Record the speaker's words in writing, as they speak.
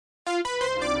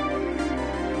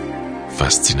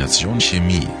Faszination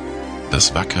Chemie,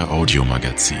 das Wacker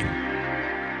Audiomagazin.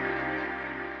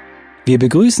 Wir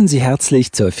begrüßen Sie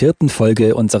herzlich zur 4.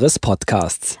 Folge unseres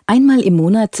Podcasts. Einmal im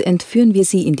Monat entführen wir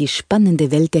Sie in die spannende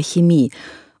Welt der Chemie.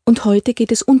 Und heute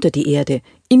geht es unter die Erde,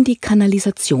 in die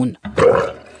Kanalisation.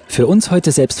 Für uns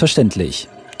heute selbstverständlich.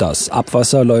 Das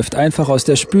Abwasser läuft einfach aus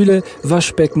der Spüle,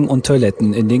 Waschbecken und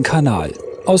Toiletten in den Kanal.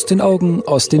 Aus den Augen,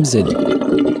 aus dem Sinn.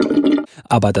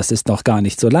 Aber das ist noch gar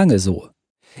nicht so lange so.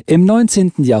 Im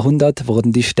 19. Jahrhundert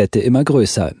wurden die Städte immer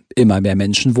größer. Immer mehr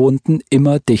Menschen wohnten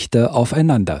immer dichter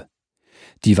aufeinander.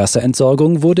 Die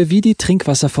Wasserentsorgung wurde wie die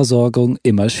Trinkwasserversorgung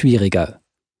immer schwieriger.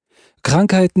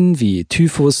 Krankheiten wie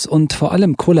Typhus und vor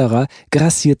allem Cholera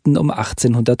grassierten um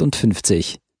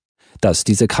 1850. Dass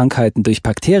diese Krankheiten durch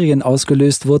Bakterien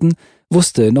ausgelöst wurden,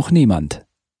 wusste noch niemand.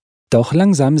 Doch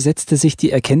langsam setzte sich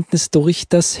die Erkenntnis durch,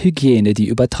 dass Hygiene die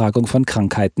Übertragung von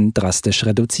Krankheiten drastisch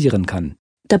reduzieren kann.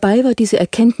 Dabei war diese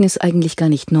Erkenntnis eigentlich gar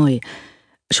nicht neu.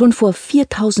 Schon vor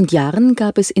 4000 Jahren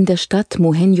gab es in der Stadt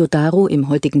Mohenjo-Daro im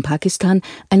heutigen Pakistan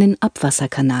einen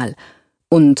Abwasserkanal.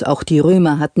 Und auch die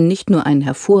Römer hatten nicht nur ein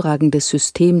hervorragendes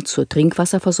System zur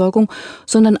Trinkwasserversorgung,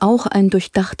 sondern auch ein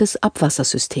durchdachtes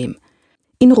Abwassersystem.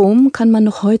 In Rom kann man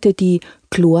noch heute die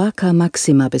Cloaca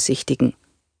Maxima besichtigen.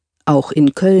 Auch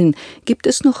in Köln gibt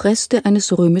es noch Reste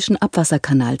eines römischen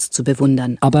Abwasserkanals zu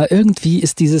bewundern. Aber irgendwie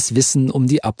ist dieses Wissen um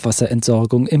die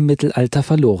Abwasserentsorgung im Mittelalter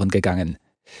verloren gegangen.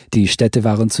 Die Städte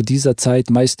waren zu dieser Zeit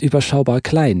meist überschaubar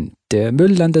klein. Der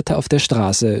Müll landete auf der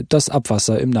Straße, das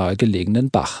Abwasser im nahegelegenen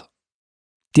Bach.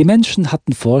 Die Menschen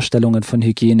hatten Vorstellungen von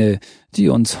Hygiene, die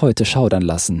uns heute schaudern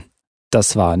lassen.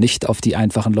 Das war nicht auf die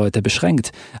einfachen Leute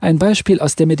beschränkt. Ein Beispiel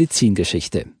aus der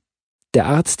Medizingeschichte. Der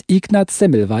Arzt Ignaz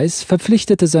Semmelweis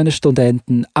verpflichtete seine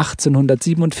Studenten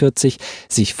 1847,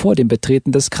 sich vor dem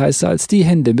Betreten des Kreissaals die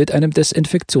Hände mit einem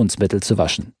Desinfektionsmittel zu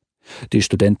waschen. Die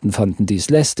Studenten fanden dies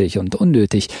lästig und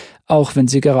unnötig, auch wenn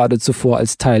sie gerade zuvor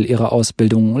als Teil ihrer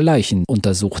Ausbildung Leichen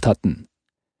untersucht hatten.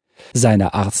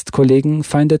 Seine Arztkollegen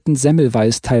feindeten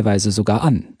Semmelweis teilweise sogar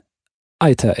an.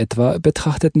 Eiter etwa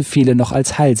betrachteten viele noch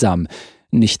als heilsam,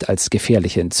 nicht als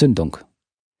gefährliche Entzündung.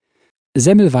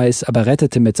 Semmelweis aber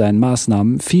rettete mit seinen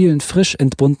Maßnahmen vielen frisch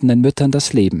entbundenen Müttern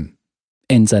das Leben.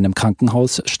 In seinem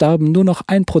Krankenhaus starben nur noch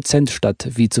 1% statt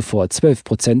wie zuvor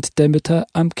 12% der Mütter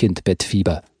am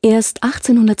Kindbettfieber. Erst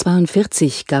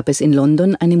 1842 gab es in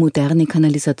London eine moderne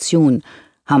Kanalisation.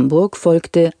 Hamburg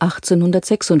folgte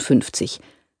 1856.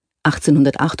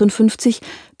 1858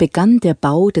 begann der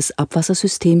Bau des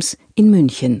Abwassersystems in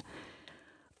München.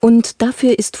 Und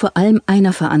dafür ist vor allem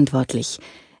einer verantwortlich: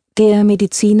 der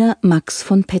Mediziner Max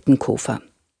von Pettenkofer.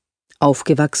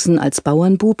 Aufgewachsen als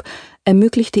Bauernbub,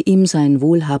 ermöglichte ihm sein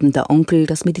wohlhabender Onkel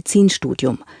das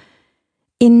Medizinstudium.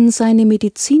 In seine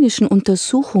medizinischen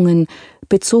Untersuchungen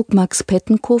bezog Max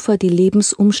Pettenkofer die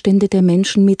Lebensumstände der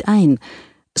Menschen mit ein.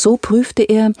 So prüfte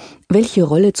er, welche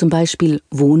Rolle zum Beispiel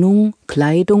Wohnung,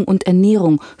 Kleidung und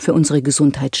Ernährung für unsere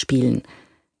Gesundheit spielen.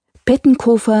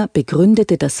 Pettenkofer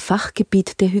begründete das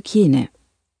Fachgebiet der Hygiene.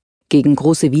 Gegen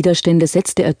große Widerstände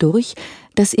setzte er durch,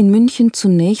 dass in München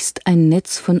zunächst ein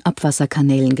Netz von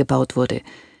Abwasserkanälen gebaut wurde.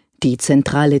 Die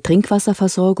zentrale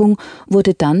Trinkwasserversorgung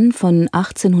wurde dann von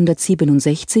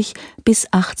 1867 bis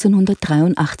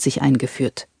 1883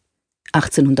 eingeführt.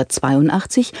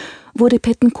 1882 wurde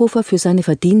Pettenkofer für seine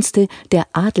Verdienste der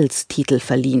Adelstitel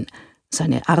verliehen.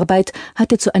 Seine Arbeit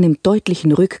hatte zu einem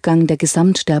deutlichen Rückgang der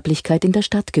Gesamtsterblichkeit in der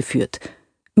Stadt geführt.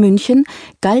 München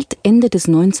galt Ende des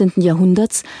 19.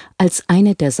 Jahrhunderts als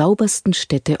eine der saubersten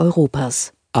Städte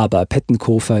Europas. Aber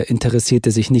Pettenkofer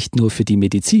interessierte sich nicht nur für die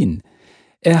Medizin.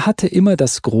 Er hatte immer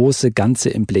das große Ganze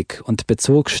im Blick und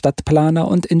bezog Stadtplaner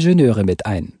und Ingenieure mit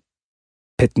ein.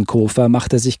 Pettenkofer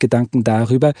machte sich Gedanken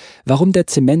darüber, warum der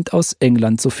Zement aus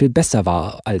England so viel besser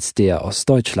war als der aus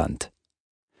Deutschland.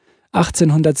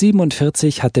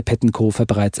 1847 hatte Pettenkofer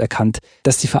bereits erkannt,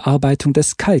 dass die Verarbeitung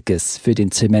des Kalkes für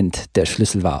den Zement der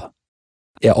Schlüssel war.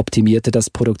 Er optimierte das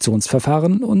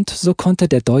Produktionsverfahren und so konnte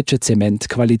der deutsche Zement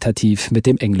qualitativ mit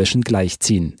dem englischen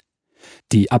gleichziehen.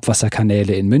 Die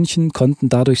Abwasserkanäle in München konnten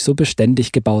dadurch so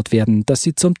beständig gebaut werden, dass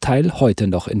sie zum Teil heute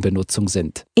noch in Benutzung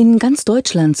sind. In ganz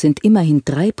Deutschland sind immerhin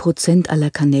 3% aller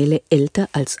Kanäle älter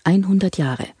als 100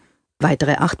 Jahre.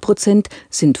 Weitere 8%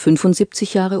 sind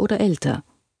 75 Jahre oder älter.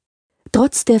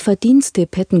 Trotz der Verdienste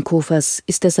Pettenkofers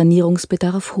ist der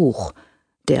Sanierungsbedarf hoch.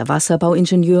 Der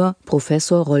Wasserbauingenieur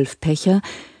Professor Rolf Pecher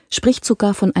spricht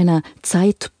sogar von einer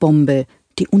Zeitbombe,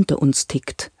 die unter uns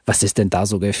tickt. Was ist denn da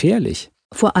so gefährlich?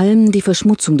 Vor allem die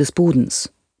Verschmutzung des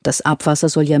Bodens. Das Abwasser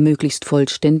soll ja möglichst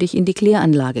vollständig in die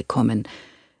Kläranlage kommen.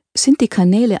 Sind die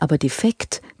Kanäle aber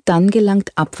defekt, dann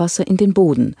gelangt Abwasser in den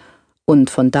Boden. Und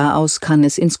von da aus kann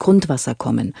es ins Grundwasser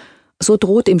kommen. So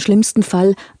droht im schlimmsten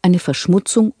Fall eine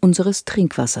Verschmutzung unseres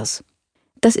Trinkwassers.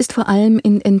 Das ist vor allem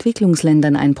in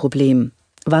Entwicklungsländern ein Problem.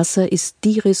 Wasser ist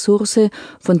die Ressource,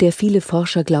 von der viele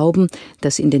Forscher glauben,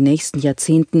 dass sie in den nächsten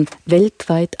Jahrzehnten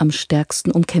weltweit am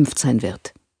stärksten umkämpft sein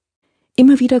wird.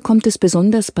 Immer wieder kommt es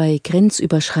besonders bei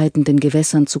grenzüberschreitenden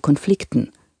Gewässern zu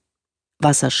Konflikten.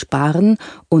 Wassersparen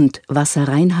und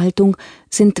Wasserreinhaltung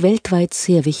sind weltweit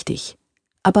sehr wichtig.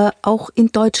 Aber auch in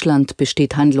Deutschland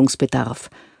besteht Handlungsbedarf.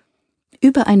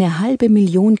 Über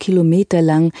 500.000 Kilometer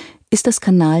lang ist das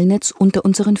Kanalnetz unter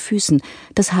unseren Füßen.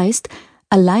 Das heißt,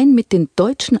 allein mit den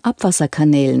deutschen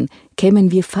Abwasserkanälen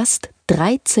kämen wir fast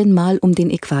 13 Mal um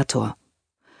den Äquator.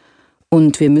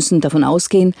 Und wir müssen davon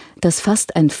ausgehen, dass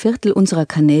fast ein Viertel unserer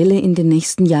Kanäle in den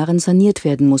nächsten Jahren saniert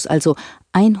werden muss, also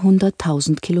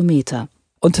 100.000 Kilometer.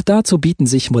 Und dazu bieten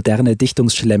sich moderne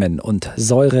Dichtungsschlemmen und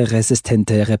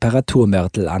säureresistente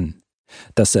Reparaturmörtel an.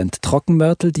 Das sind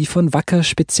Trockenmörtel, die von Wacker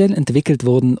speziell entwickelt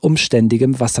wurden, um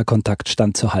ständigem Wasserkontakt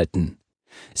standzuhalten.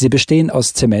 Sie bestehen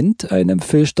aus Zement, einem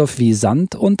Füllstoff wie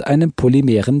Sand und einem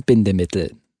polymeren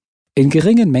Bindemittel. In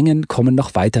geringen Mengen kommen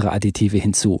noch weitere Additive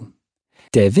hinzu.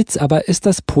 Der Witz aber ist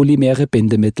das polymere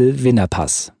Bindemittel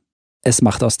Vinapass. Es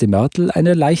macht aus dem Mörtel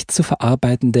eine leicht zu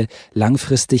verarbeitende,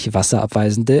 langfristig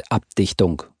wasserabweisende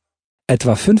Abdichtung.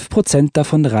 Etwa 5%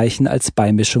 davon reichen als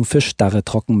Beimischung für starre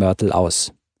Trockenmörtel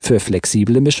aus. Für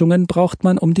flexible Mischungen braucht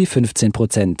man um die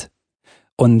 15%.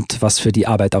 Und was für die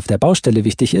Arbeit auf der Baustelle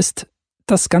wichtig ist,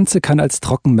 das Ganze kann als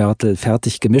Trockenmörtel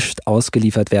fertig gemischt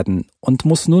ausgeliefert werden und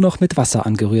muss nur noch mit Wasser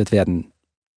angerührt werden.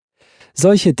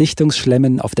 Solche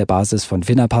Dichtungsschlemmen auf der Basis von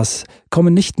Vinapass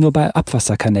kommen nicht nur bei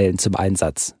Abwasserkanälen zum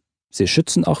Einsatz. Sie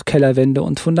schützen auch Kellerwände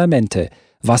und Fundamente,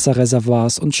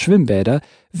 Wasserreservoirs und Schwimmbäder,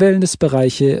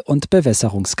 Wellnessbereiche und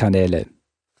Bewässerungskanäle.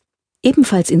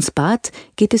 Ebenfalls ins Bad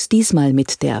geht es diesmal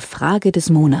mit der Frage des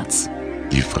Monats.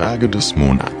 Die Frage des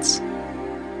Monats.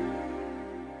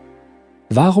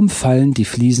 Warum fallen die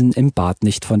Fliesen im Bad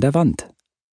nicht von der Wand?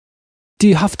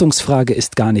 Die Haftungsfrage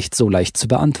ist gar nicht so leicht zu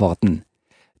beantworten.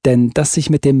 Denn dass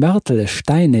sich mit dem Mörtel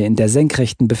Steine in der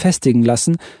Senkrechten befestigen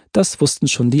lassen, das wussten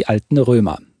schon die alten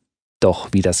Römer. Doch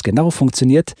wie das genau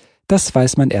funktioniert, das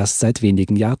weiß man erst seit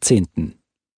wenigen Jahrzehnten.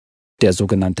 Der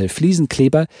sogenannte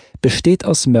Fliesenkleber besteht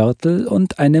aus Mörtel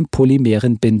und einem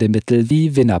polymeren Bindemittel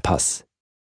wie Vinapass.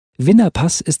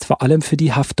 Vinapass ist vor allem für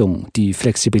die Haftung, die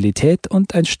Flexibilität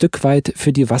und ein Stück weit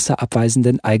für die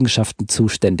wasserabweisenden Eigenschaften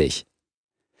zuständig.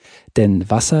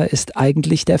 Denn Wasser ist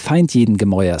eigentlich der Feind jeden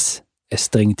Gemäuers. Es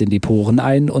dringt in die Poren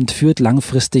ein und führt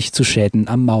langfristig zu Schäden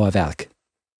am Mauerwerk.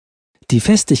 Die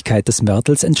Festigkeit des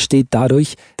Mörtels entsteht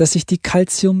dadurch, dass sich die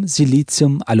Calcium-,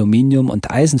 Silizium-, Aluminium-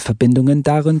 und Eisenverbindungen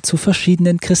darin zu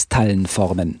verschiedenen Kristallen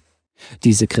formen.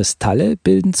 Diese Kristalle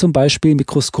bilden zum Beispiel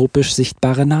mikroskopisch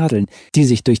sichtbare Nadeln, die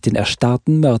sich durch den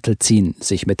erstarrten Mörtel ziehen,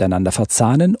 sich miteinander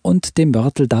verzahnen und dem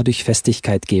Mörtel dadurch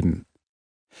Festigkeit geben.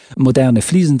 Moderne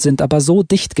Fliesen sind aber so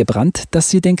dicht gebrannt, dass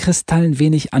sie den Kristallen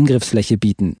wenig Angriffsfläche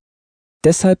bieten.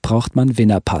 Deshalb braucht man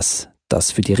Vinapass,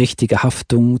 das für die richtige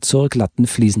Haftung zur glatten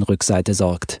Fliesenrückseite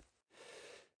sorgt.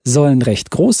 Sollen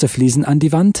recht große Fliesen an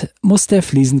die Wand, muss der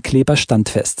Fliesenkleber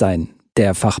standfest sein.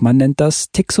 Der Fachmann nennt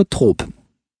das Thixotrop.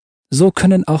 So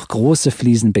können auch große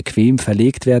Fliesen bequem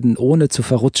verlegt werden, ohne zu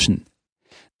verrutschen.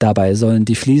 Dabei sollen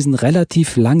die Fliesen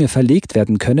relativ lange verlegt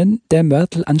werden können, der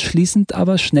Mörtel anschließend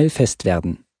aber schnell fest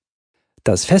werden.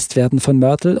 Das Festwerden von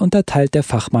Mörtel unterteilt der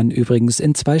Fachmann übrigens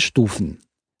in 2 Stufen.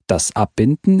 Das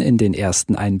Abbinden in den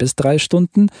ersten 1 bis 3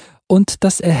 Stunden und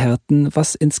das Erhärten,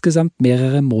 was insgesamt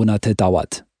mehrere Monate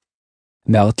dauert.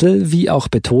 Mörtel, wie auch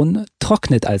Beton,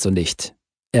 trocknet also nicht.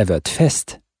 Er wird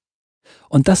fest.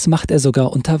 Und das macht er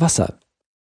sogar unter Wasser.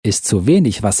 Ist zu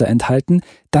wenig Wasser enthalten,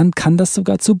 dann kann das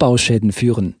sogar zu Bauschäden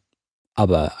führen.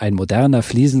 Aber ein moderner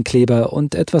Fliesenkleber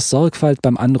und etwas Sorgfalt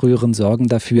beim Anrühren sorgen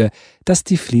dafür, dass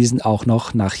die Fliesen auch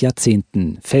noch nach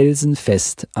Jahrzehnten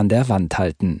felsenfest an der Wand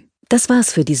halten. Das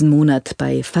war's für diesen Monat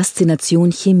bei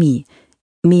Faszination Chemie.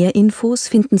 Mehr Infos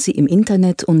finden Sie im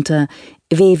Internet unter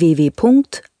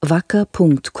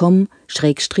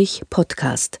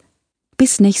www.wacker.com/podcast.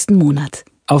 Bis nächsten Monat.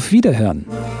 Auf Wiederhören.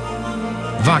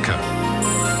 Wacker.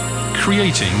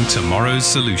 Creating tomorrow's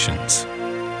solutions.